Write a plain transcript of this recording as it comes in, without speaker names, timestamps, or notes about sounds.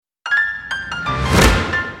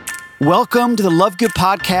Welcome to the Love Good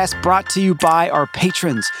Podcast, brought to you by our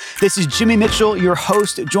patrons. This is Jimmy Mitchell, your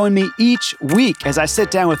host. Join me each week as I sit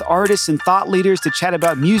down with artists and thought leaders to chat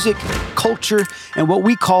about music, culture, and what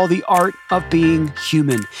we call the art of being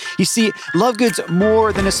human. You see, Love Good's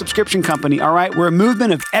more than a subscription company, all right? We're a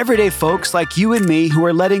movement of everyday folks like you and me who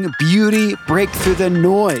are letting beauty break through the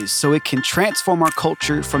noise so it can transform our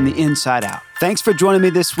culture from the inside out. Thanks for joining me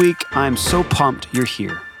this week. I'm so pumped you're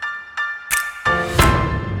here.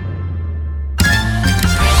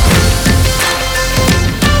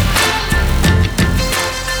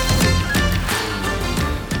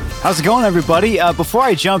 How's it going, everybody? Before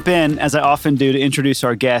I jump in, as I often do, to introduce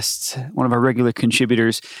our guest, one of our regular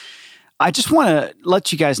contributors, I just want to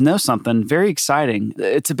let you guys know something very exciting.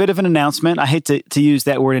 It's a bit of an announcement. I hate to use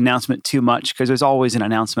that word announcement too much because there's always an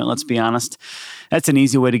announcement, let's be honest. That's an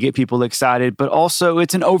easy way to get people excited, but also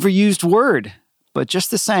it's an overused word. But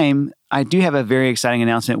just the same, I do have a very exciting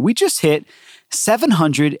announcement. We just hit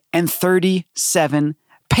 737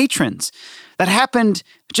 patrons. That happened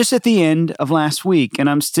just at the end of last week, and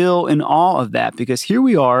I'm still in awe of that because here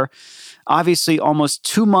we are, obviously almost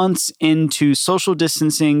 2 months into social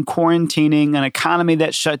distancing, quarantining, an economy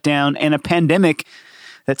that shut down, and a pandemic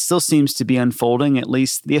that still seems to be unfolding, at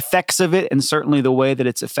least the effects of it, and certainly the way that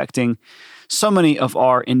it's affecting so many of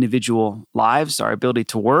our individual lives, our ability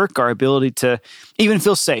to work, our ability to even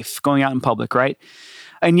feel safe going out in public, right?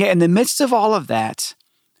 And yet in the midst of all of that,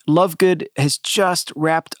 Love Good has just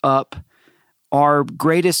wrapped up our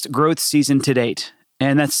greatest growth season to date.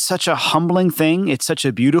 And that's such a humbling thing. It's such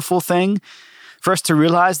a beautiful thing for us to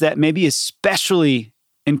realize that maybe especially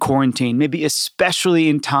in quarantine, maybe especially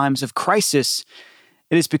in times of crisis,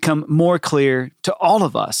 it has become more clear to all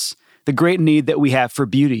of us the great need that we have for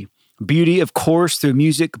beauty. Beauty, of course, through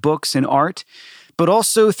music, books, and art, but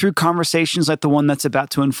also through conversations like the one that's about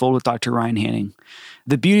to unfold with Dr. Ryan Hanning.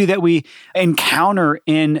 The beauty that we encounter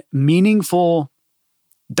in meaningful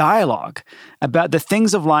dialogue about the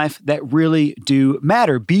things of life that really do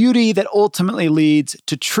matter. Beauty that ultimately leads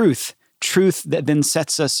to truth that then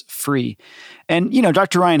sets us free. And, you know,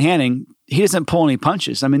 Dr. Ryan Hanning, he doesn't pull any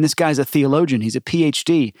punches. I mean, this guy's a theologian. He's a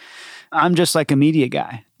PhD. I'm just like a media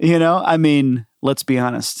guy, you know? I mean, let's be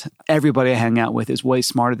honest. Everybody I hang out with is way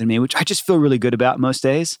smarter than me, which I just feel really good about most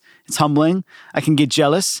days. It's humbling. I can get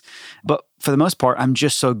jealous. But for the most part, I'm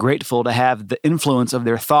just so grateful to have the influence of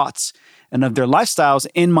their thoughts and of their lifestyles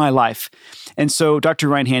in my life. And so Dr.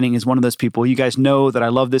 Ryan Hanning is one of those people. You guys know that I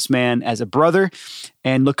love this man as a brother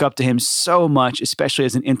and look up to him so much, especially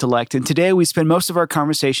as an intellect. And today we spend most of our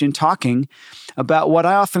conversation talking about what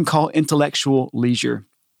I often call intellectual leisure.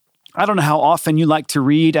 I don't know how often you like to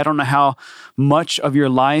read. I don't know how much of your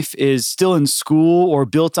life is still in school or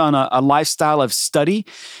built on a lifestyle of study.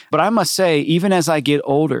 But I must say, even as I get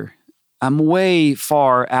older, I'm way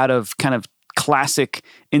far out of kind of classic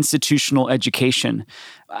institutional education.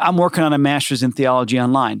 I'm working on a master's in theology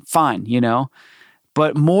online. Fine, you know.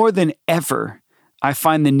 But more than ever, I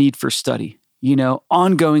find the need for study, you know,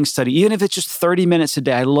 ongoing study, even if it's just 30 minutes a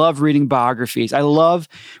day. I love reading biographies. I love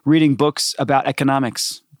reading books about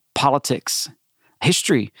economics, politics,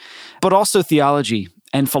 history, but also theology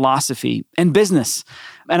and philosophy and business.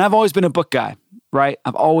 And I've always been a book guy, right?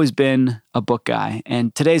 I've always been a book guy.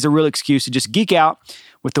 And today's a real excuse to just geek out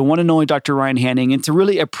with the one and only Dr. Ryan Hanning and to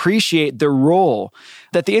really appreciate the role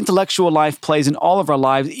that the intellectual life plays in all of our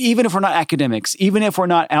lives, even if we're not academics, even if we're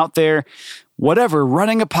not out there, whatever,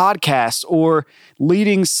 running a podcast or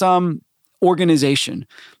leading some organization.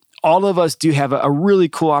 All of us do have a really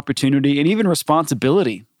cool opportunity and even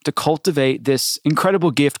responsibility to cultivate this incredible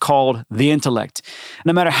gift called the intellect.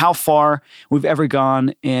 No matter how far we've ever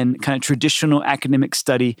gone in kind of traditional academic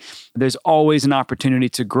study, there's always an opportunity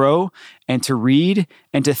to grow and to read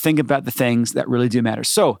and to think about the things that really do matter.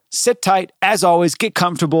 So sit tight. As always, get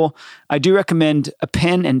comfortable. I do recommend a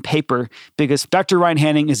pen and paper because Dr. Ryan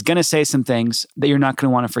Hanning is going to say some things that you're not going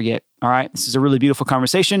to want to forget. All right, this is a really beautiful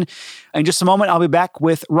conversation. In just a moment, I'll be back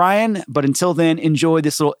with Ryan. But until then, enjoy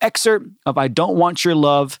this little excerpt of I Don't Want Your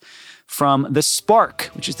Love from The Spark,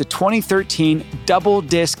 which is the 2013 double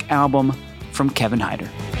disc album from Kevin Hyder.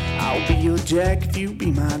 I'll be your Jack if you be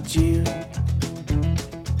my Jill.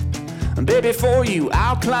 And baby, for you,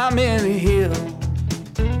 I'll climb any hill.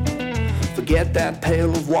 Forget that pail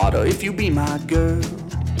of water if you be my girl.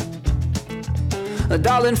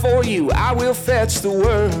 Darling, for you, I will fetch the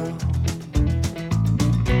world.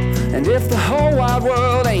 And if the whole wide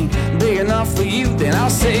world ain't big enough for you, then I'll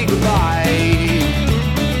say goodbye.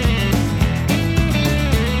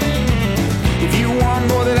 If you want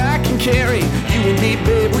more than I can carry, you and me,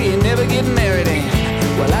 babe, we ain't never get married.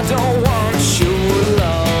 And, well, I don't want your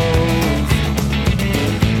love.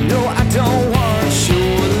 No,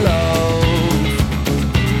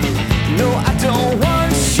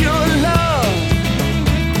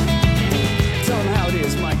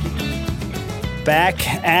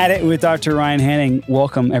 Night with Dr. Ryan Hanning.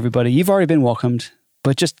 Welcome, everybody. You've already been welcomed,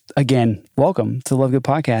 but just again, welcome to the Love Good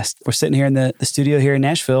Podcast. We're sitting here in the studio here in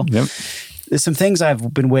Nashville. Yep. There's some things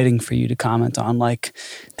I've been waiting for you to comment on, like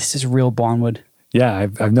this is real barnwood. Yeah,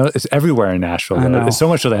 I've noticed it's everywhere in Nashville. It's so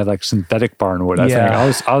much so they have like synthetic barnwood.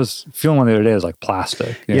 I was feeling one the other day is like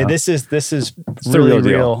plastic. You know? This is really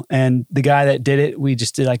real. And the guy that did it, we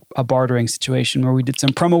just did like a bartering situation where we did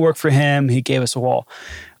some promo work for him. He gave us a wall.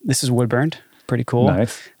 This is wood burned. Pretty cool.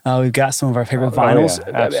 Nice. We've got some of our favorite vinyls.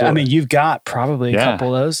 Yeah, I mean, you've got probably a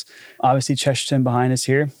couple of those. Obviously, Chesterton behind us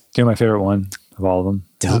here. You know my favorite one of all of them?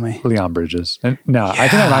 Tell me. Leon Bridges. I think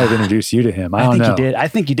I might have introduced you to him. I don't know. I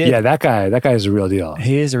think you did. Yeah, that guy is a real deal.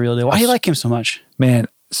 He is a real deal. Why do you like him so much? Man,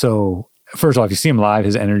 so first of all, if you see him live,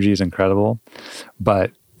 his energy is incredible.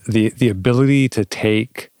 But the ability to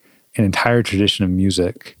take an entire tradition of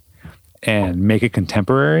music and make it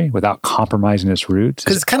contemporary without compromising its roots.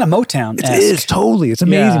 Because it's kind of Motown-esque. It is, totally. It's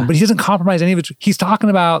amazing. But he doesn't compromise any of it. He's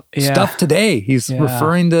talking about stuff today. He's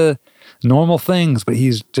referring to normal things, but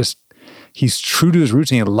he's true to his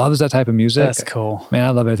roots and he loves that type of music. That's cool. Man,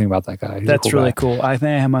 I love everything about that guy. He's That's a cool really guy. cool. I think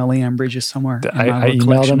I have my Leon Bridges somewhere. I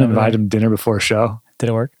emailed him and invited him dinner before a show. Did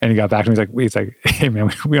it work? And he got back to me. He's like, hey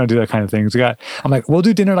man, we don't do that kind of thing. I'm like, we'll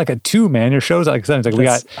do dinner like at 2, man. Your show's at like 7. He's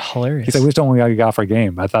like, That's hilarious. He's like, we just don't want to get off our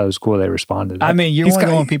game. I thought it was cool they responded. I mean, you're one of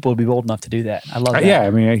the only people to be bold enough to do that. I love that. Yeah, I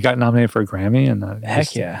mean, he got nominated for a Grammy and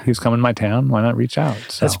heck yeah. He was coming to my town. Why not reach out?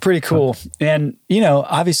 So, that's pretty cool. And,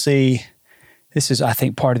 obviously this is, I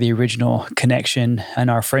think, part of the original connection and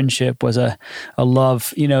our friendship was a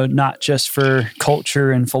love, not just for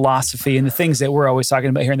culture and philosophy and the things that we're always talking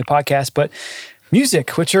about here in the podcast, but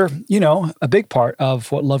music, which are, a big part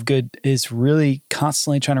of what Love Good is really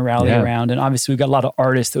constantly trying to rally around. And obviously we've got a lot of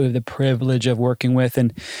artists that we have the privilege of working with.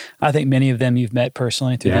 And I think many of them you've met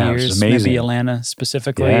personally through the years. Maybe Atlanta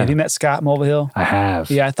specifically. Yeah. Have you met Scott Mulvihill? I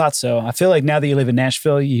have. Yeah, I thought so. I feel like now that you live in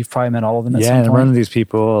Nashville, you've probably met all of them at some point. Yeah, and running these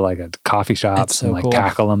people like at coffee shops so and like cool.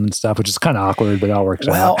 tackle them and stuff, which is kind of awkward, but it all works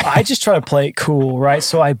out. Well, I just try to play it cool, right?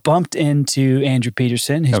 So I bumped into Andrew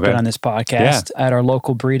Peterson, who's been on this podcast, at our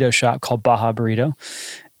local burrito shop called Baja Burrito.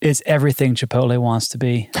 It's everything Chipotle wants to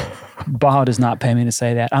be. Baja does not pay me to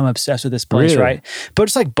say that. I'm obsessed with this place, right? But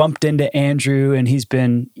it's like bumped into Andrew and he's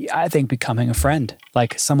been, I think, becoming a friend,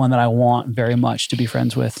 like someone that I want very much to be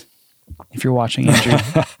friends with. If you're watching,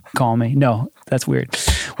 Andrew, call me. No, that's weird.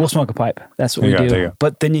 We'll smoke a pipe. That's what we do.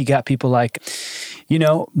 But then you got people like,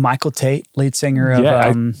 Michael Tate, lead singer of,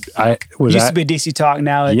 I used to be DC Talk,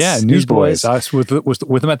 now it's Newsboys. I was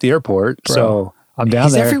with him at the airport, so I'm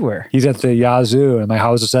down there. He's everywhere. He's at the Yazoo, and my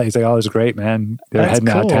house is. He's like, "Oh, it's great, man. They're heading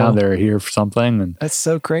out of town. They're here for something." And that's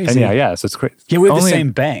so crazy. And so it's great. Yeah, we have the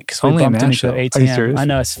same bank. So we only bumped in into Nashville. ATM. I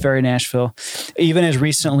know, it's very Nashville. Even as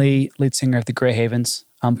recently, lead singer of the Grey Havens.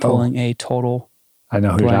 I'm pulling a total. I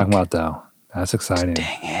know who you're talking about, though. That's exciting.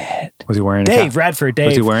 Dang it. Was he wearing Radford Dave.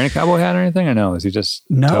 Was he wearing a cowboy hat or anything? Or no? Is he just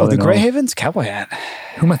the Grey Havens cowboy hat?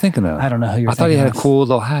 Who am I thinking of? I don't know who you're thinking of. I thought he had a cool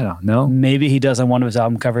little hat on. No? Maybe he does on one of his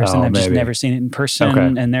album covers and I've just never seen it in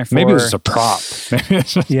person. And therefore, maybe it was just a prop.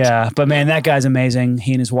 Yeah, but man, that guy's amazing.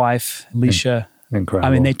 He and his wife, Alicia. Incredible.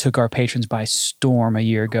 I mean, they took our patrons by storm a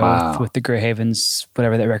year ago with the Grey Havens,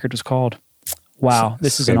 whatever that record was called. Wow,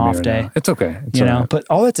 this is an off day. It's okay. But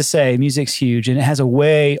all that to say, music's huge and it has a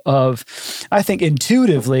way of, I think,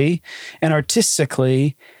 intuitively and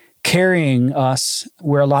artistically carrying us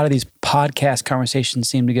where a lot of these podcast conversations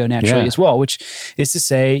seem to go naturally as well, which is to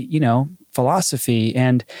say, philosophy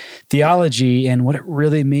and theology and what it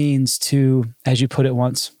really means to, as you put it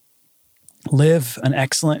once, live an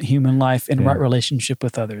excellent human life in right relationship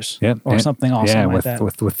with others or something awesome like that.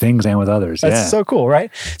 With things and with others. That's so cool, right?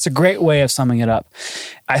 It's a great way of summing it up.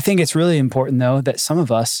 I think it's really important, though, that some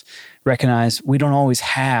of us recognize we don't always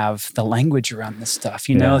have the language around this stuff.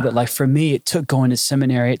 That like for me, it took going to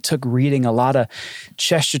seminary, it took reading a lot of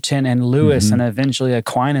Chesterton and Lewis and eventually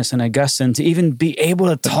Aquinas and Augustine to even be able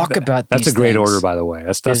to talk about these That's a great things. order, by the way.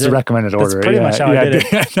 That's the recommended order. That's pretty much how I did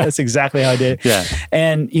it. That's exactly how I did it. Yeah.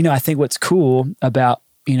 And, I think what's cool about,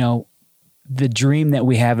 the dream that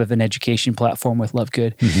we have of an education platform with Love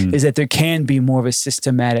Good is that there can be more of a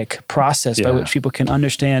systematic process by which people can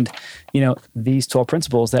understand, these 12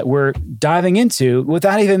 principles that we're diving into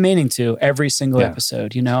without even meaning to every single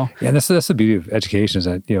episode, Yeah, that's the beauty of education is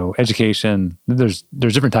that, education, there's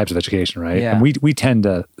different types of education, right? Yeah. And we tend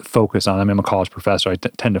to focus on, I'm a college professor, I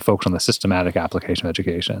tend to focus on the systematic application of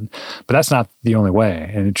education, but that's not the only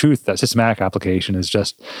way. And in truth, that systematic application is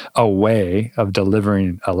just a way of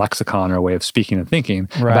delivering a lexicon or a way of of speaking and thinking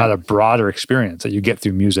Right. about a broader experience that you get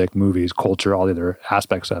through music, movies, culture, all the other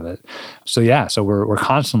aspects of it. So we're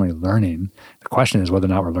constantly learning. The question is whether or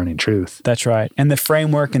not we're learning truth. That's right. And the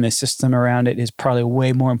framework and the system around it is probably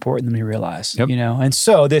way more important than we realize, Yep. you know? And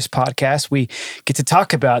so this podcast, we get to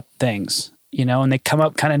talk about things, you know, and they come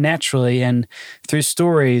up kind of naturally and through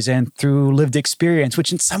stories and through lived experience,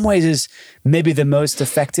 which in some ways is maybe the most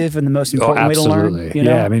effective and the most important way to learn. You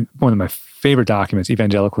know? Yeah, I mean, one of my favorite documents,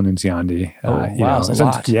 Evangelical Nunciandi. That's a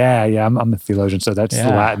lot. Yeah, I'm a theologian, so that's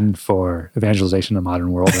Latin for evangelization in the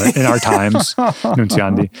modern world in our times,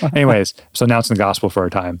 Nunciandi. Anyways, so announcing the gospel for our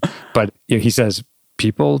time. But he says,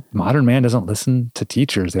 modern man doesn't listen to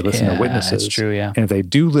teachers. They listen to witnesses. That's true, yeah. And if they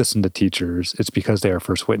do listen to teachers, it's because they are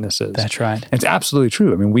first witnesses. That's right. And it's absolutely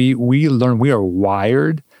true. I mean, we learn, we are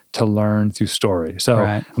wired to learn through story. So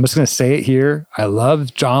I'm just going to say it here. I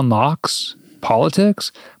love John Locke's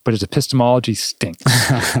politics, but his epistemology stinks.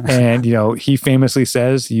 And, he famously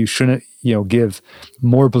says you shouldn't, give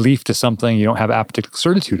more belief to something you don't have apoplectic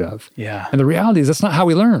certitude of. Yeah. And the reality is that's not how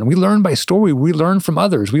we learn. We learn by story. We learn from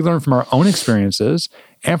others. We learn from our own experiences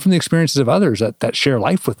and from the experiences of others that share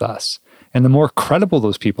life with us. And the more credible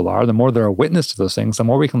those people are, the more they're a witness to those things, the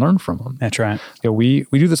more we can learn from them. That's right. We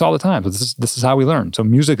do this all the time. But this is how we learn. So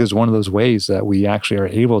music is one of those ways that we actually are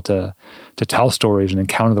able to tell stories and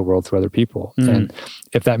encounter the world through other people. And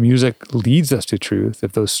if that music leads us to truth,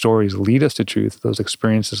 if those stories lead us to truth, if those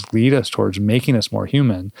experiences lead us towards making us more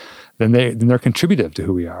human, then they're contributive to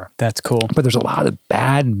who we are. That's cool. But there's a lot of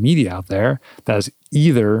bad media out there that is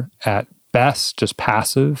either at best just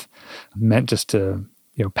passive, meant just to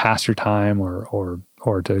pass your time or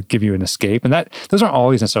to give you an escape. And those aren't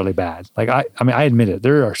always necessarily bad. Like, I admit it.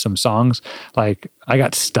 There are some songs, like I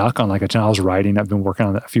got stuck on like I was writing, I've been working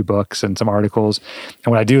on a few books and some articles.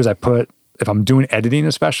 And what I do is if I'm doing editing,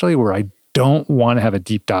 especially where I don't want to have a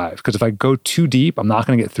deep dive, because if I go too deep, I'm not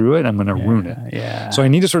going to get through it and I'm going to ruin it. Yeah. So I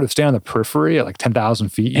need to sort of stay on the periphery at like 10,000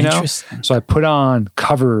 feet, Interesting. So I put on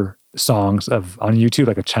cover songs on YouTube,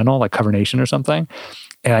 like a channel, like Cover Nation or something.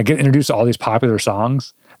 And I get introduced to all these popular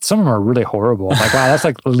songs. Some of them are really horrible. Like, wow, that's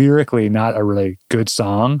like lyrically not a really good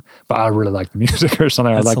song, but I really like the music or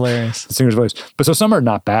something. That's I like hilarious. the singer's voice. But so some are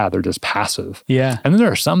not bad. They're just passive. Yeah. And then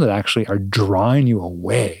there are some that actually are drawing you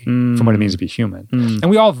away from what it means to be human. And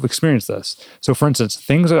we all have experienced this. So for instance,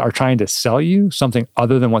 things that are trying to sell you something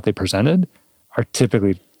other than what they presented are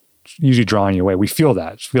typically usually drawing you away. We feel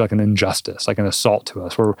that. It's feel like an injustice, like an assault to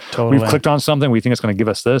us, where we've clicked on something, we think it's going to give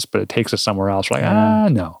us this, but it takes us somewhere else. We're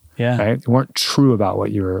like, no. Yeah. Right? You weren't true about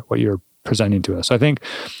what you're presenting to us. So I think,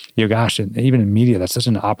 and even in media, that's such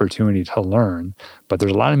an opportunity to learn. But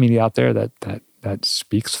there's a lot of media out there that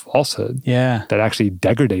speaks falsehood. Yeah. That actually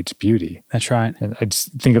degrades beauty. That's right. And I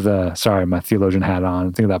just think of my theologian hat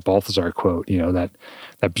on, think of that Balthazar quote,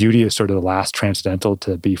 that beauty is sort of the last transcendental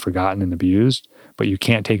to be forgotten and abused, but you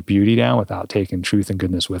can't take beauty down without taking truth and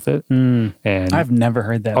goodness with it. And I've never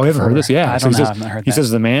heard that. Oh, you haven't heard this? Yeah. I don't know. I've not heard that. He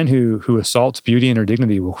says the man who assaults beauty and her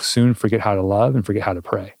dignity will soon forget how to love and forget how to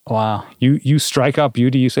pray. Wow. You strike out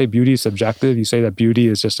beauty. You say beauty is subjective. You say that beauty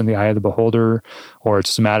is just in the eye of the beholder, or it's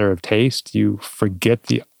just a matter of taste. You forget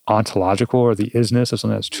the ontological or the isness of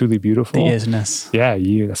something that's truly beautiful. The isness. Yeah,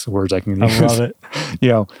 that's the words I can use. I love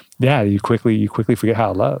it. You quickly forget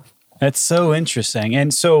how to love. That's so interesting.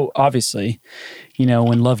 And so obviously,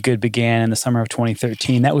 when Love Good began in the summer of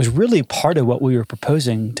 2013, that was really part of what we were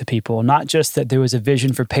proposing to people. Not just that there was a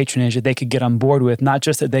vision for patronage that they could get on board with, not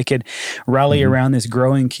just that they could rally around this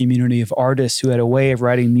growing community of artists who had a way of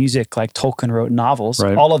writing music like Tolkien wrote novels.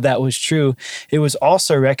 Right. All of that was true. It was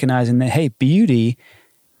also recognizing that, hey, beauty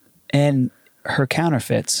and her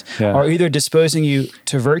counterfeits are either disposing you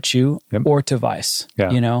to virtue or to vice.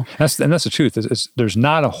 Yeah. That's the truth. There's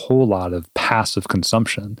not a whole lot of passive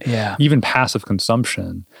consumption. Yeah. Even passive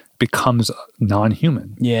consumption becomes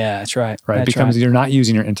non-human. Yeah, that's right. Right? Because you're not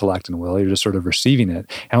using your intellect and will, you're just sort of receiving it.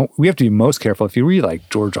 And we have to be most careful. If you read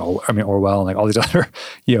like Orwell and like all these other,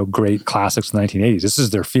 great classics in the 1980s, this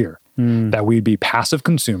is their fear, that we'd be passive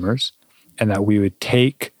consumers and that we would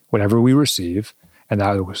take whatever we receive and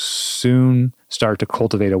that would soon start to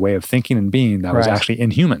cultivate a way of thinking and being that was actually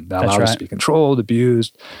inhuman, that allowed us to be controlled,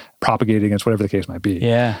 abused, propagated against, whatever the case might be.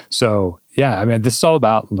 Yeah. So, this is all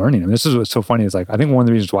about learning. This is what's so funny is like, I think one of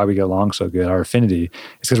the reasons why we get along so good, our affinity,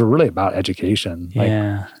 is because we're really about education.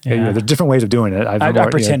 There's different ways of doing it. I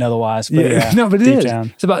pretend otherwose, but no, but it is.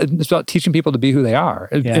 Down. It's about teaching people to be who they are.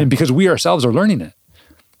 And because we ourselves are learning it.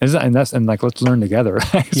 And let's learn together.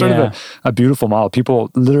 It's sort of a beautiful model. People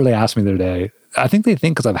literally asked me the other day, I think they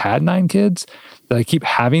think because I've had 9 kids that I keep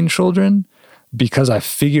having children because I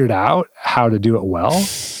figured out how to do it well,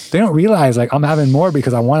 they don't realize like I'm having more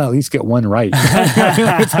because I want to at least get one right.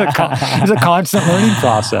 It's a constant learning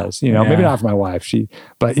process, you know, maybe not for my wife,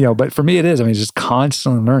 but for me it is. I mean, it's just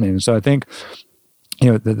constantly learning. So I think,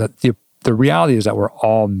 you know, the reality is that we're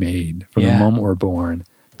all made from the moment we're born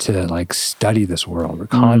to like study this world. We're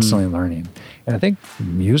constantly learning. And I think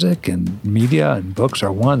music and media and books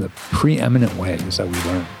are one of the preeminent ways that we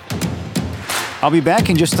learn. I'll be back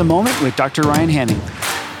in just a moment with Dr. Ryan Hanning.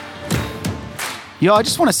 Y'all, I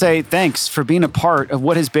just want to say thanks for being a part of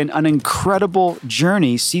what has been an incredible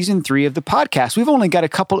journey, season 3 of the podcast. We've only got a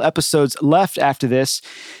couple episodes left after this,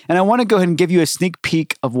 and I want to go ahead and give you a sneak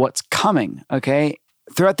peek of what's coming, okay?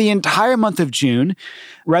 Throughout the entire month of June,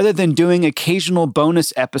 rather than doing occasional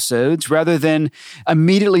bonus episodes, rather than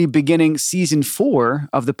immediately beginning season 4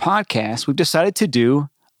 of the podcast, we've decided to do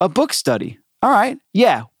a book study. All right,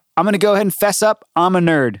 yeah. I'm going to go ahead and fess up. I'm a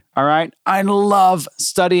nerd, all right? I love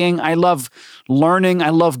studying. I love learning. I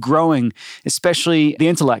love growing, especially the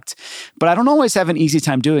intellect. But I don't always have an easy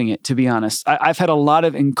time doing it, to be honest. I've had a lot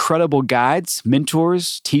of incredible guides,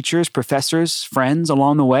 mentors, teachers, professors, friends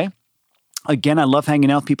along the way. Again, I love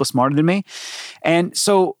hanging out with people smarter than me. And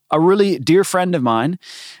so a really dear friend of mine,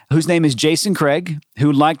 whose name is Jason Craig,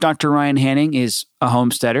 who, like Dr. Ryan Hanning, is a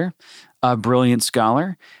homesteader, a brilliant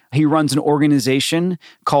scholar. He runs an organization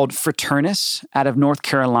called Fraternus out of North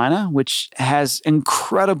Carolina, which has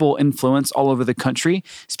incredible influence all over the country,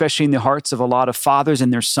 especially in the hearts of a lot of fathers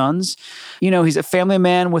and their sons. You know, he's a family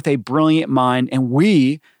man with a brilliant mind, and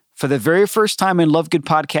we, for the very first time in Love Good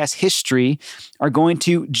Podcast history, are going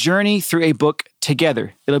to journey through a book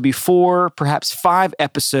together. It'll be 4, perhaps 5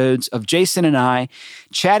 episodes of Jason and I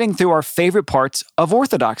chatting through our favorite parts of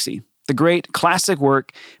orthodoxy, the great classic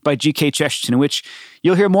work by G.K. Chesterton, which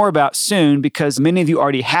you'll hear more about soon because many of you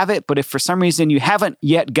already have it. But if for some reason you haven't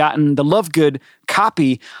yet gotten the Love Good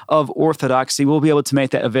copy of Orthodoxy, we'll be able to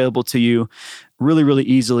make that available to you really, really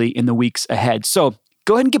easily in the weeks ahead. So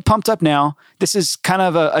go ahead and get pumped up now. This is kind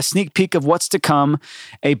of a sneak peek of what's to come.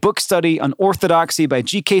 A book study on Orthodoxy by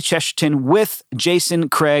G.K. Chesterton with Jason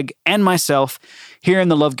Craig and myself here in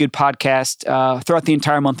the Love Good podcast throughout the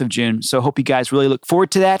entire month of June. So I hope you guys really look forward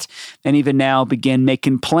to that and even now begin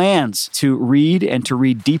making plans to read and to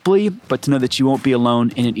read deeply, but to know that you won't be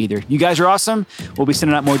alone in it either. You guys are awesome. We'll be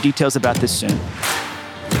sending out more details about this soon.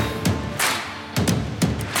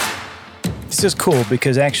 This is cool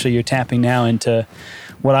because actually you're tapping now into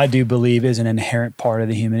what I do believe is an inherent part of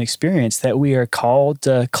the human experience, that we are called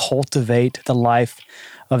to cultivate the life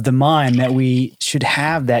of the mind, that we should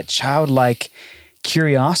have that childlike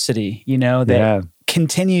curiosity, you know, that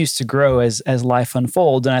continues to grow as life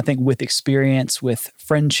unfolds. And I think with experience, with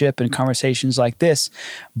friendship and conversations like this,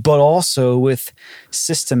 but also with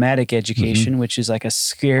systematic education, which is like a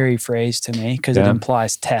scary phrase to me because it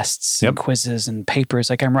implies tests and quizzes and papers.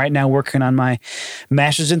 Like I'm right now working on my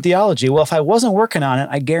master's in theology. Well, if I wasn't working on it,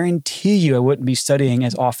 I guarantee you I wouldn't be studying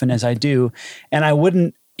as often as I do. And I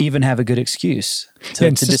wouldn't even have a good excuse to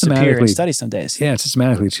disappear and study some days. Yeah,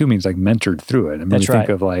 systematically too means like mentored through it. I mean, That's you think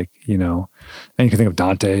of like, you know, and you can think of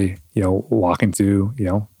Dante, you know, walking through, you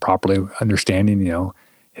know, properly understanding, you know,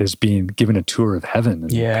 his being given a tour of heaven and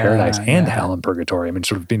paradise and hell and purgatory. I mean,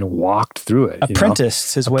 sort of being walked through it.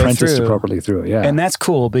 Apprenticed his way through. Apprenticed appropriately through it, yeah. And that's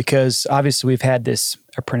cool because obviously we've had this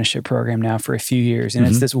apprenticeship program now for a few years, and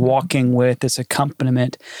it's this walking with, this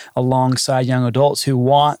accompaniment alongside young adults who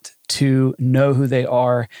want to know who they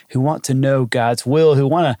are, who want to know God's will, who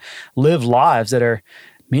want to live lives that are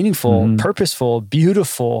meaningful, purposeful,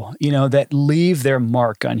 beautiful, you know, that leave their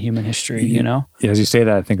mark on human history, you know? Yeah, as you say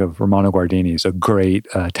that, I think of Romano Guardini. He's a great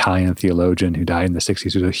Italian theologian who died in the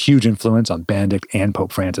 60s, who was a huge influence on Benedict and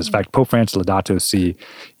Pope Francis. In fact, Pope Francis Laudato Si,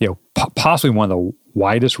 you know, possibly one of the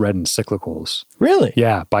widest read encyclicals. Really?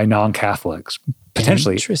 Yeah, by non-Catholics.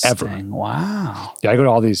 Potentially ever. Wow. Yeah, I go to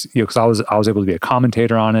all these, you know, because I was able to be a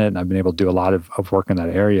commentator on it, and I've been able to do a lot of work in that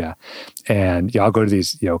area. And yeah, I'll go to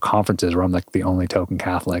these, you know, conferences where I'm like the only token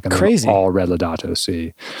Catholic, and they've all read Laudato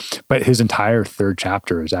Si. But his entire 3rd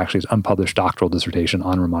chapter is actually his unpublished doctoral dissertation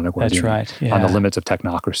on Romano Guardini. That's right. Yeah. On the limits of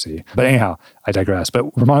technocracy. But anyhow, I digress. But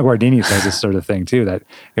Romano Guardini says this sort of thing too, that,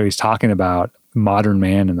 you know, he's talking about modern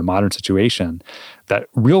man and the modern situation, that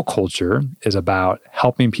real culture is about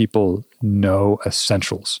helping people know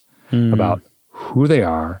essentials about who they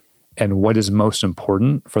are and what is most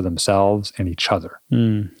important for themselves and each other.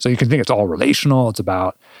 So you can think it's all relational. It's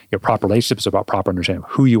about your proper relationships, about proper understanding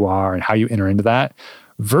of who you are and how you enter into that.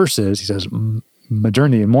 Versus, he says,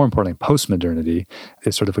 modernity, and more importantly, post-modernity,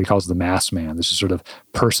 is sort of what he calls the mass man. This is sort of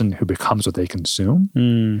person who becomes what they consume.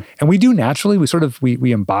 And we do naturally,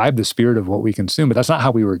 we imbibe the spirit of what we consume, but that's not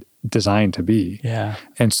how we were designed to be. Yeah.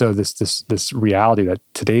 And so this reality that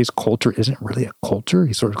today's culture isn't really a culture,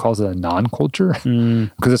 he sort of calls it a non-culture,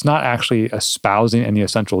 because it's not actually espousing any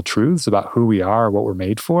essential truths about who we are, what we're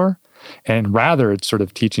made for. And rather, it's sort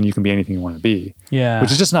of teaching you can be anything you want to be,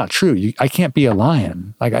 which is just not true. I can't be a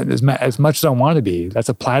lion. Like as much as I want to be, that's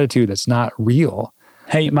a platitude that's not real.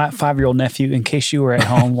 Hey, my 5-year-old nephew, in case you were at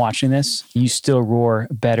home watching this, you still roar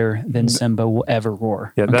better than Simba will ever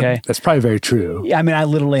roar. Yeah, okay? That's probably very true. Yeah, I mean, I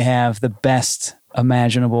literally have the best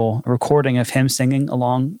imaginable recording of him singing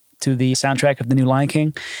along to the soundtrack of the new Lion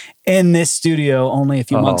King in this studio only a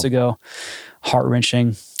few months ago.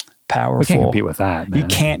 Heart-wrenching. Powerful. We can't compete with that, man. You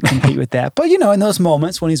can't compete with that. But, in those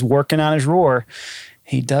moments when he's working on his roar,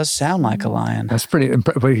 he does sound like a lion. That's pretty,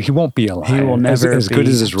 but he won't be a lion. He will never as good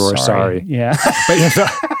as his roar. Sorry. Yeah.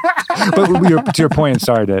 But to your point,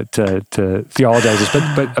 sorry to theologize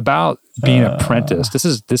this, but about being apprenticed, this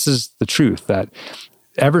is the truth that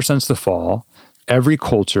ever since the fall, every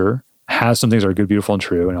culture has some things that are good, beautiful, and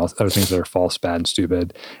true, and other things that are false, bad, and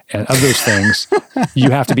stupid. And of those things,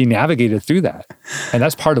 you have to be navigated through that. And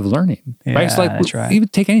that's part of learning, right? It's like, that's right. Even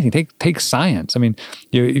take anything, take science. I mean,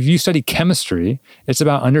 if you study chemistry, it's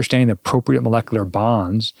about understanding the appropriate molecular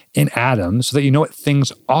bonds in atoms so that you know what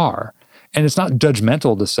things are. And it's not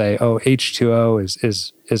judgmental to say, oh,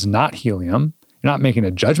 H2O is not helium. You're not making a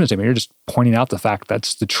judgment statement. You're just pointing out the fact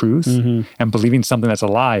that's the truth, and believing something that's a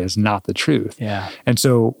lie is not the truth. Yeah. And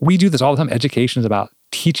so we do this all the time. Education is about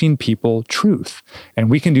teaching people truth. And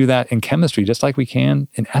we can do that in chemistry just like we can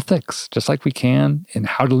in ethics, just like we can in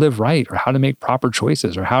how to live right or how to make proper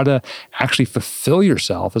choices or how to actually fulfill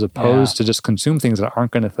yourself as opposed to just consume things that aren't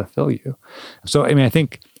going to fulfill you. So, I mean, I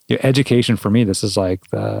think education for me, this is like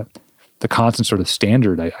the constant sort of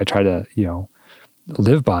standard I try to,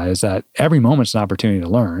 live by, is that every moment's an opportunity to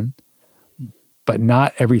learn, but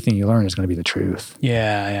not everything you learn is going to be the truth.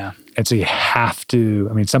 Yeah. And so you have to,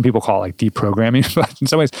 I mean, some people call it like deprogramming, but in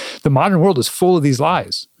some ways, the modern world is full of these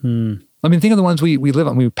lies. I mean, think of the ones we live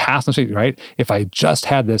on, we pass on the street, right? If I just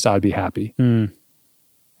had this, I'd be happy. And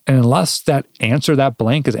unless that answer, that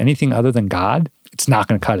blank is anything other than God, it's not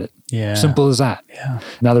going to cut it. Yeah. Simple as that. Yeah.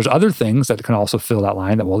 Now, there's other things that can also fill that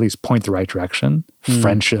line that will at least point the right direction.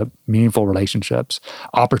 Friendship, meaningful relationships,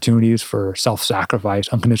 opportunities for self-sacrifice,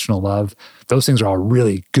 unconditional love. Those things are all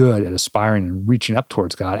really good at aspiring and reaching up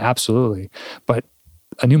towards God. Absolutely. But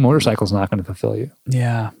a new motorcycle is not going to fulfill you.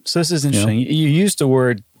 Yeah. So this is interesting. You used the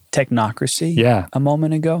word technocracy a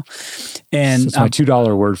moment ago. And it's my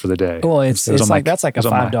 $2 word for the day. Well, it's like that's like a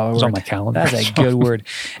 $5 word. It's on my calendar. That's a good word.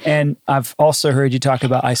 And I've also heard you talk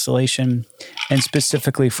about isolation and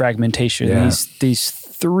specifically fragmentation. Yeah. These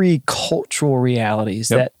three cultural realities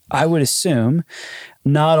that I would assume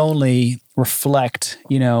not only reflect,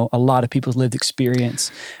 a lot of people's lived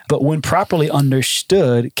experience, but when properly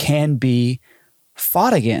understood can be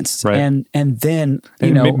fought against, right. and then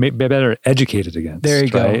be better educated against. There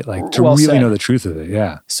you right? go. Like to Well really said. know the truth of it.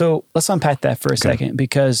 Yeah. So let's unpack that for a second,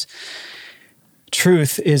 because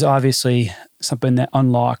truth is obviously something that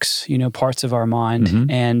unlocks, parts of our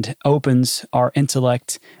mind and opens our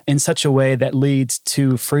intellect in such a way that leads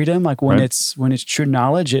to freedom. Like when it's true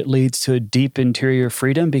knowledge, it leads to a deep interior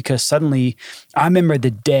freedom, because suddenly I remember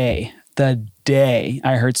the day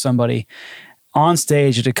I heard somebody on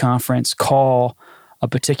stage at a conference call a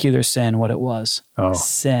particular sin what it was. Oh.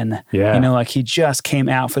 Sin. Yeah. Like he just came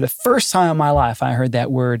out for the first time in my life. I heard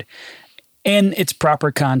that word in its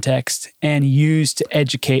proper context and used to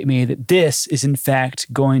educate me that this is in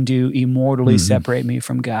fact going to immortally separate me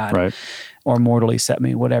from God. Right. Or mortally set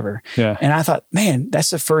me, whatever. Yeah. And I thought, man, that's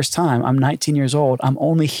the first time. I'm 19 years old. I'm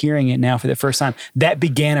only hearing it now for the first time. That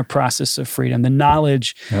began a process of freedom. The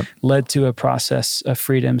knowledge led to a process of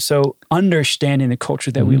freedom. So understanding the culture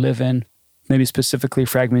that we live in, maybe specifically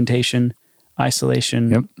fragmentation,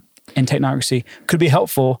 isolation, and technocracy, could be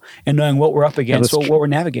helpful in knowing what we're up against, what we're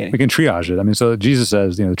navigating. We can triage it. I mean, so Jesus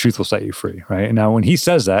says, the truth will set you free, right? And now when he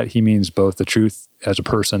says that, he means both the truth as a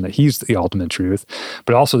person, that he's the ultimate truth,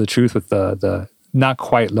 but also the truth with the not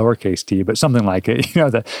quite lowercase t, but something like it,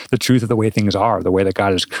 the truth of the way things are, the way that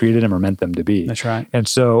God has created them or meant them to be. That's right. And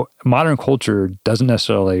so modern culture doesn't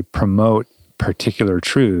necessarily promote particular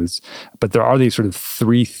truths, but there are these sort of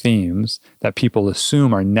three themes that people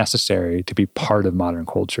assume are necessary to be part of modern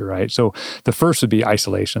culture, right? So the first would be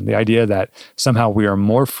isolation, the idea that somehow we are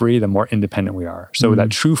more free the more independent we are. So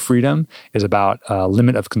that true freedom is about a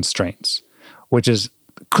limit of constraints, which is,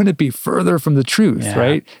 couldn't it be further from the truth,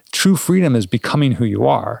 right? True freedom is becoming who you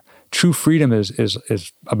are. True freedom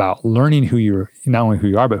is about learning not only who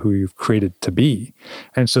you are, but who you've created to be.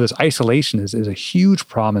 And so this isolation is a huge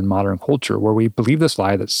problem in modern culture, where we believe this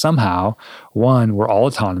lie that somehow, one, we're all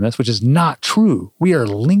autonomous, which is not true. We are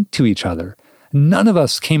linked to each other. None of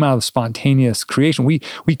us came out of spontaneous creation. We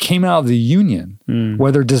came out of the union,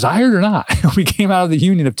 whether desired or not. We came out of the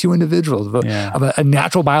union of two individuals, of a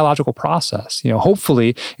natural biological process.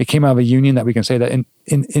 Hopefully it came out of a union that we can say that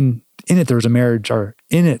in it there was a marriage, or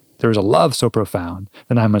in it there was a love so profound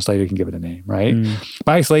that 9 months later you can give it a name, right?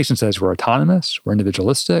 But isolation says we're autonomous, we're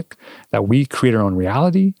individualistic, that we create our own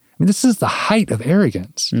reality. This is the height of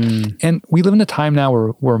arrogance. And we live in a time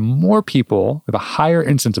now where more people have a higher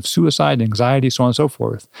incidence of suicide, anxiety, so on and so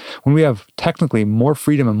forth, when we have technically more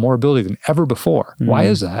freedom and more ability than ever before. Why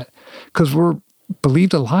is that? Because we're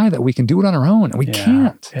believed a lie that we can do it on our own, and we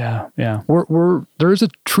can't. Yeah. There is a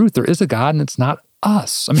truth, there is a God, and it's not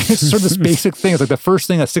us. It's sort of this basic thing. It's like the first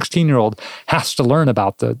thing a 16-year-old has to learn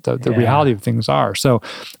about the reality of things are. So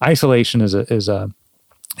isolation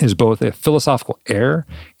is both a philosophical error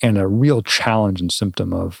and a real challenge and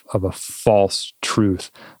symptom of a false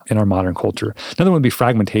truth in our modern culture. Another one would be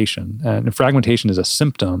fragmentation. And fragmentation is a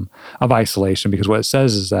symptom of isolation, because what it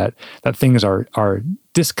says is that things are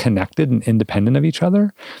disconnected and independent of each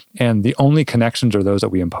other, and the only connections are those that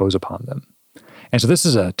we impose upon them. And so this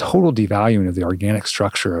is a total devaluing of the organic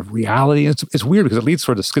structure of reality. It's weird because it leads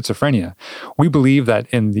toward schizophrenia. We believe that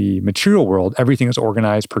in the material world, everything is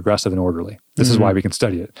organized, progressive, and orderly. This is why we can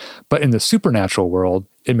study it. But in the supernatural world,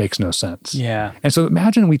 it makes no sense. Yeah. And so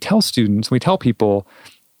imagine we tell people,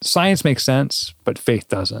 science makes sense, but faith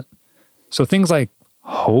doesn't. So things like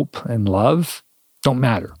hope and love don't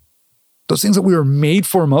matter. Those things that we were made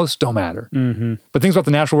for most don't matter. But things about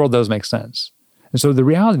the natural world, those make sense. And so the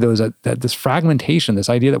reality, though, is that this fragmentation, this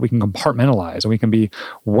idea that we can compartmentalize and we can be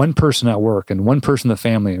one person at work and one person in the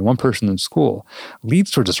family and one person in school,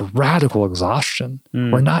 leads towards this radical exhaustion.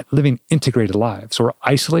 We're not living integrated lives. So we're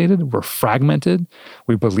isolated, we're fragmented.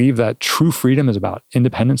 We believe that true freedom is about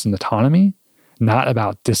independence and autonomy, not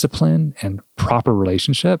about discipline and proper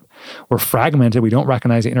relationship. We're fragmented. We don't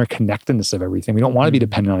recognize the interconnectedness of everything. We don't want to be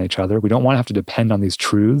dependent on each other. We don't want to have to depend on these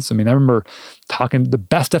truths. I remember the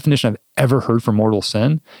best definition I've ever heard for mortal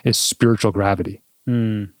sin is spiritual gravity.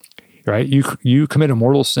 Right? You commit a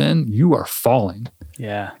mortal sin, you are falling.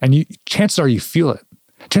 Yeah. And chances are you feel it.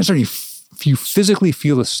 Chances are you physically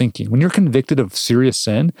feel a sinking. When you're convicted of serious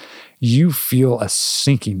sin, you feel a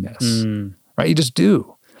sinkingness. Right? You just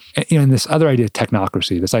do. And this other idea of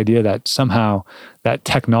technocracy, this idea that somehow that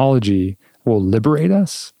technology will liberate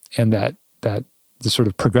us, and that the sort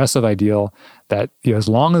of progressive ideal that as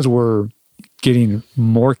long as we're getting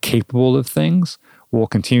more capable of things, we'll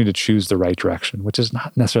continue to choose the right direction, which is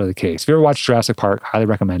not necessarily the case. If you ever watched Jurassic Park, highly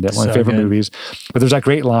recommend it. One of my favorite movies. But there's that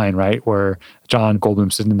great line, right, where John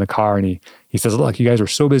Goldblum's sitting in the car and he says, look, you guys were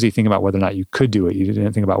so busy thinking about whether or not you could do it, you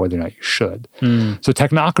didn't think about whether or not you should. So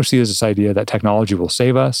technocracy is this idea that technology will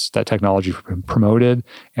save us, that technology will be promoted,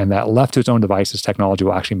 and that left to its own devices, technology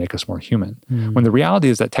will actually make us more human. When the reality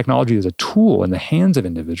is that technology is a tool in the hands of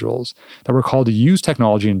individuals, that we're called to use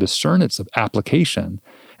technology and discern its application.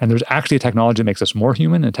 And there's actually a technology that makes us more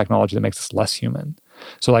human and a technology that makes us less human.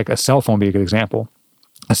 So like a cell phone would be a good example.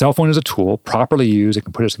 A cell phone is a tool. Properly used, it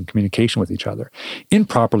can put us in communication with each other.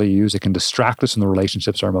 Improperly used, it can distract us from the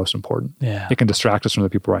relationships that are most important. Yeah. It can distract us from the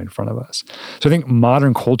people right in front of us. So I think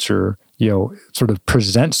modern culture, sort of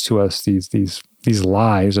presents to us these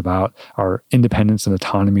lies about our independence and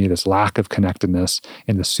autonomy, this lack of connectedness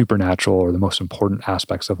in the supernatural or the most important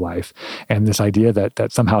aspects of life, and this idea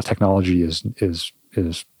that somehow technology is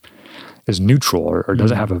neutral or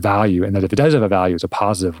doesn't have a value, and that if it does have a value, it's a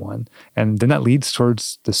positive one. And then that leads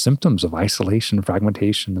towards the symptoms of isolation,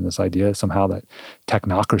 fragmentation, and this idea somehow that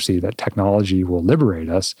technocracy, that technology will liberate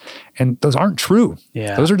us. And those aren't true.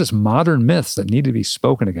 Yeah. Those are just modern myths that need to be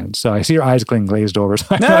spoken against. So I see your eyes glazed over, so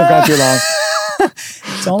I know I've got too long.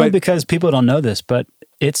 It's only because people don't know this, but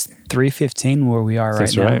it's 3:15 where we are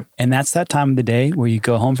right now. Right. And that's that time of the day where you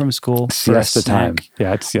go home from school for a snack. Time.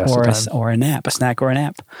 Yeah, it's siesta time. Or a nap, a snack or a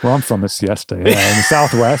nap. Where I'm from, it's siesta. Yeah, in the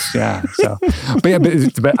Southwest. Yeah. So,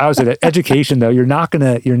 but I would say that education, though, you're not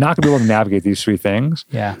gonna be able to navigate these three things.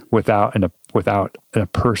 Yeah. Without a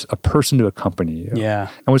person to accompany you. Yeah.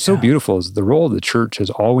 And what's so beautiful is the role of the church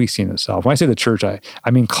has always seen itself. When I say the church,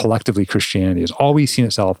 I mean collectively Christianity has always seen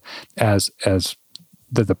itself as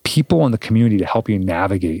the people in the community to help you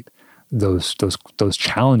navigate those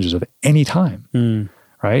challenges of any time,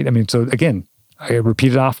 right? I mean, so again, I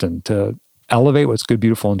repeat it often, to elevate what's good,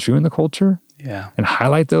 beautiful, and true in the culture, and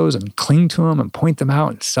highlight those and cling to them and point them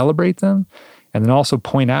out and celebrate them, and then also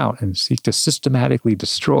point out and seek to systematically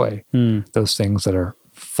destroy those things that are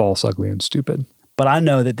false, ugly, and stupid. But I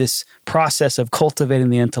know that this process of cultivating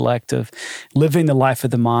the intellect, of living the life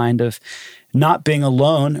of the mind, of not being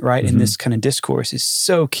alone, right, in this kind of discourse is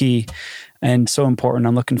so key and so important.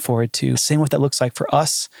 I'm looking forward to seeing what that looks like for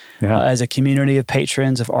us as a community of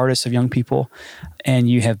patrons, of artists, of young people. And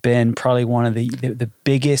you have been probably one of the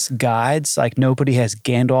biggest guides. Like nobody has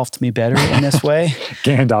Gandalfed me better in this way.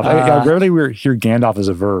 Gandalf. I rarely hear Gandalf as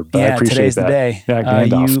a verb, but I appreciate today's that. The day. Yeah,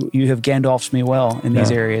 Gandalf. You have Gandalfed me well in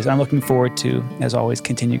these areas. I'm looking forward to, as always,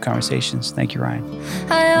 continued conversations. Thank you, Ryan.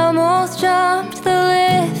 I almost jumped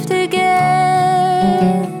the lift again.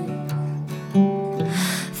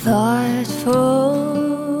 Thoughtful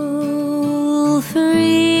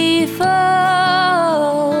free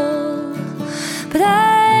fall, but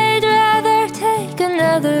I'd rather take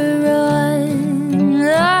another run.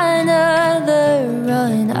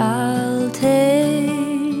 I'll take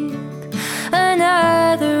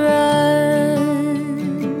another run.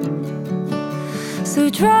 So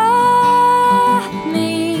drop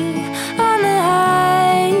me on the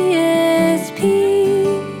highest peak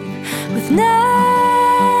with nothing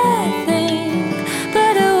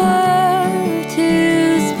but a word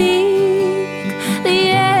to speak.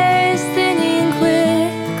 The air's thinning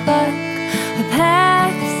quick like a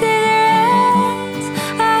pack of cigarettes.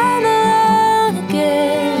 I'm alone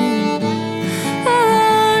again, a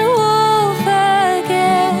lone wolf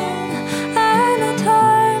again. I'm a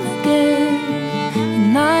ptarmigan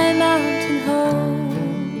in my mountain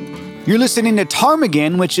home. You're listening to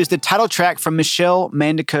Ptarmigan, which is the title track from Michelle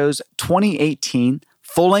Mandico's 2018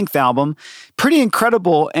 full-length album. Pretty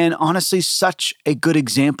incredible and honestly such a good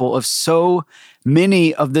example of so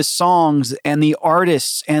many of the songs and the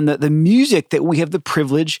artists and the music that we have the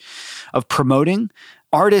privilege of promoting.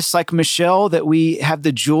 Artists like Michelle that we have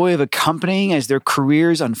the joy of accompanying as their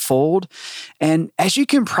careers unfold. And as you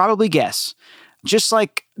can probably guess, just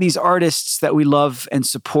like these artists that we love and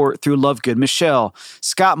support through Love Good, Michelle,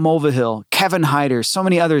 Scott Mulvihill, Kevin Hyder, so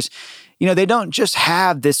many others, you know, they don't just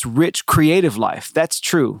have this rich creative life. That's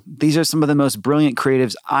true. These are some of the most brilliant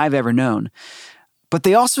creatives I've ever known. But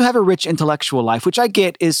they also have a rich intellectual life, which I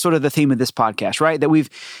get is sort of the theme of this podcast, right? That we've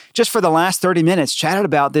just for the last 30 minutes chatted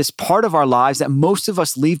about this part of our lives that most of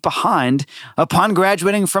us leave behind upon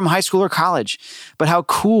graduating from high school or college. But how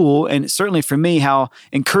cool, and certainly for me, how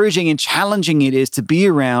encouraging and challenging it is to be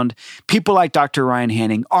around people like Dr. Ryan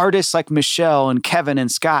Hanning, artists like Michelle and Kevin and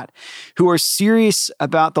Scott, who are serious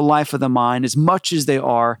about the life of the mind as much as they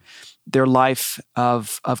are their life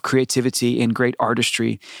of creativity and great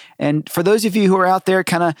artistry. And for those of you who are out there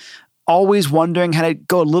kind of always wondering how to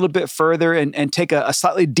go a little bit further and take a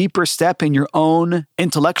slightly deeper step in your own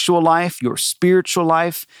intellectual life, your spiritual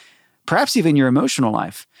life, perhaps even your emotional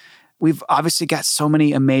life, we've obviously got so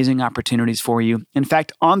many amazing opportunities for you. In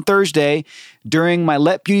fact, on Thursday, during my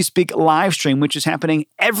Let Beauty Speak live stream, which is happening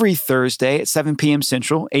every Thursday at 7 p.m.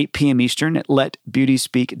 Central, 8 p.m. Eastern at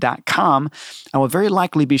letbeautyspeak.com, I will very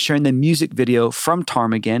likely be sharing the music video from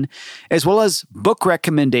Ptarmigan, as well as book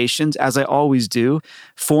recommendations, as I always do,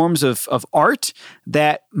 forms of art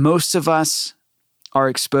that most of us are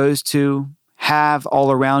exposed to, have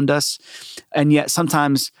all around us, and yet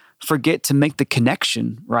sometimes forget to make the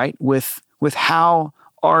connection, right, with how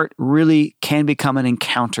art really can become an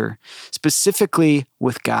encounter, specifically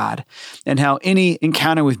with God, and how any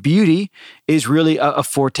encounter with beauty is really a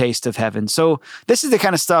foretaste of heaven. So this is the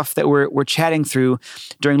kind of stuff that we're chatting through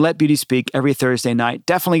during Let Beauty Speak every Thursday night.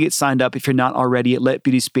 Definitely get signed up if you're not already at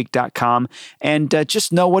letbeautyspeak.com. And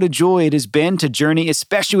just know what a joy it has been to journey,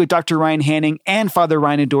 especially with Dr. Ryan Hanning and Father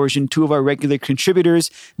Ryan Adorjan, two of our regular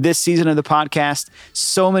contributors this season of the podcast.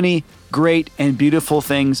 So many great and beautiful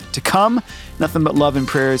things to come. Nothing but love and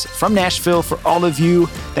prayers from Nashville for all of you.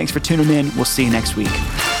 Thanks for tuning in. We'll see you next week.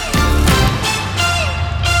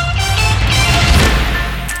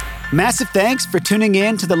 Massive thanks for tuning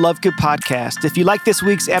in to the Love Good podcast. If you like this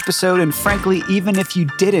week's episode, and frankly, even if you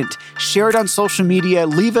didn't, share it on social media,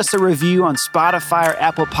 leave us a review on Spotify or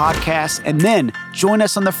Apple Podcasts, and then join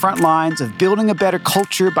us on the front lines of building a better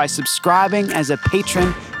culture by subscribing as a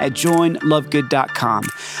patron at joinlovegood.com.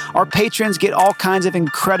 Our patrons get all kinds of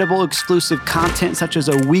incredible exclusive content, such as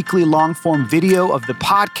a weekly long-form video of the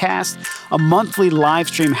podcast, a monthly live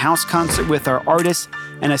stream house concert with our artists,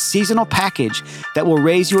 and a seasonal package that will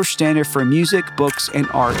raise your standard for music, books, and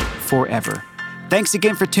art forever. Thanks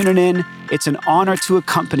again for tuning in. It's an honor to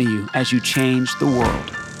accompany you as you change the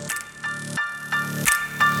world.